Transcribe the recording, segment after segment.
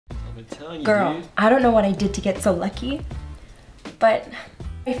I'm telling you, Girl, dude. I don't know what I did to get so lucky, but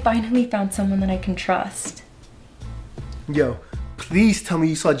I finally found someone that I can trust. Yo, please tell me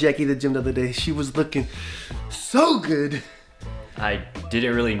you saw Jackie at the gym the other day. She was looking so good. I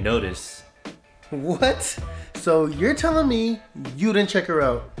didn't really notice. What? So you're telling me you didn't check her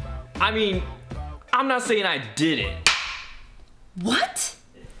out? I mean, I'm not saying I didn't. What?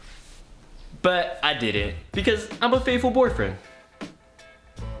 But I didn't because I'm a faithful boyfriend.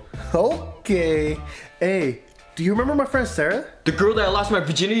 Okay. Hey, do you remember my friend Sarah? The girl that I lost my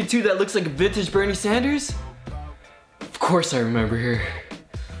virginity to that looks like a vintage Bernie Sanders? Of course I remember her.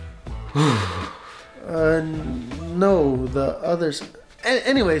 No, the others.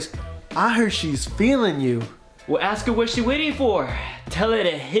 Anyways, I heard she's feeling you. Well, ask her what she's waiting for. Tell her to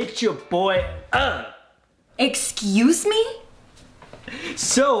hit your boy up. Excuse me?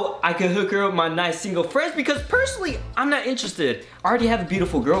 So I can hook her up with my nice single friends because personally, I'm not interested. I already have a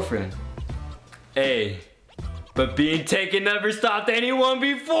beautiful girlfriend. Hey, but being taken never stopped anyone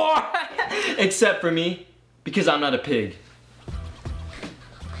before. Except for me, because I'm not a pig.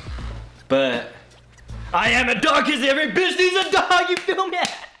 But I am a dog because every bitch needs a dog, you feel me?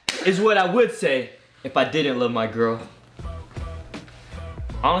 Is what I would say if I didn't love my girl.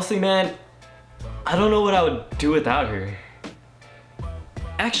 Honestly, man, I don't know what I would do without her.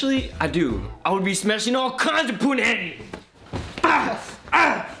 Actually, I do. I would be smashing all kinds of punani.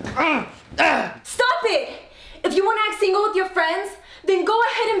 Stop it! If you want to act single with your friends, then go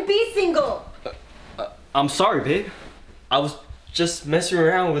ahead and be single. I'm sorry, babe. I was just messing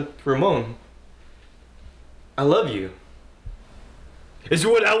around with Ramon. I love you. Is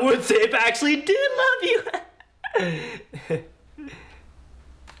what I would say if I actually did love you.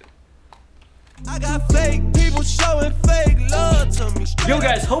 I got fake people showing fake love to me. Yo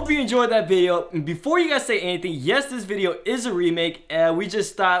guys, hope you enjoyed that video. Before you guys say anything, yes, this video is a remake. We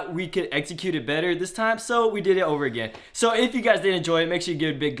just thought we could execute it better this time, so we did it over again. So if you guys did enjoy it, make sure you give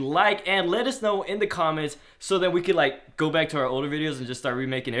it a big like and let us know in the comments so that we could like go back to our older videos and just start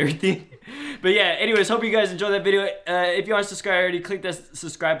remaking everything. But yeah, anyways, hope you guys enjoyed that video. If you aren't subscribed already, click that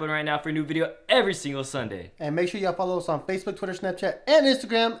subscribe button right now for a new video every single Sunday. And make sure y'all follow us on Facebook, Twitter, Snapchat, and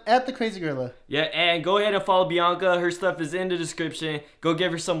Instagram at The Crazy Gorilla. Yeah, and go ahead and follow Bianca. Her stuff is in the description. Go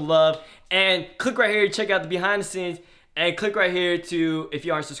give her some love. And click right here to check out the behind the scenes. And click right here to if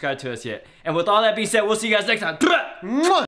you aren't subscribed to us yet. And with all that being said, we'll see you guys next time. Mwah!